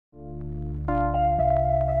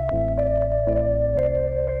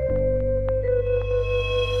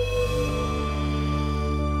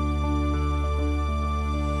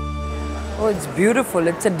it's beautiful.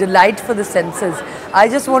 It's a delight for the senses. I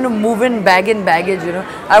just want to move in baggage, you know.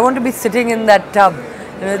 I want to be sitting in that tub.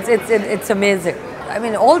 You know, it's amazing. I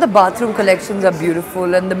mean, all the bathroom collections are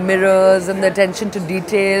beautiful, and the mirrors and the attention to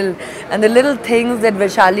detail and the little things that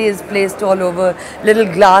Vaishali has placed all over, little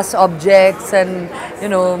glass objects and, you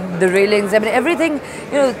know, the railings. I mean, everything,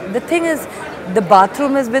 you know, the thing is, the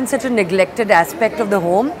bathroom has been such a neglected aspect of the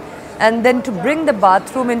home, and then to bring the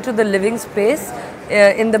bathroom into the living space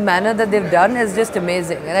in the manner that they've done is just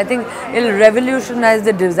amazing. And I think it'll revolutionize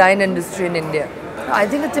the design industry in India. I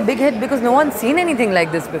think it's a big hit because no one's seen anything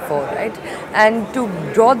like this before, right? And to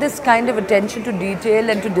draw this kind of attention to detail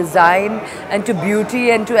and to design and to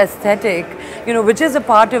beauty and to aesthetic, you know, which is a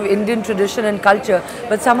part of Indian tradition and culture,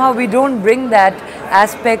 but somehow we don't bring that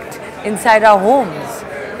aspect inside our homes.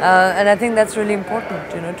 And I think that's really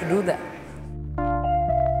important, you know, to do that.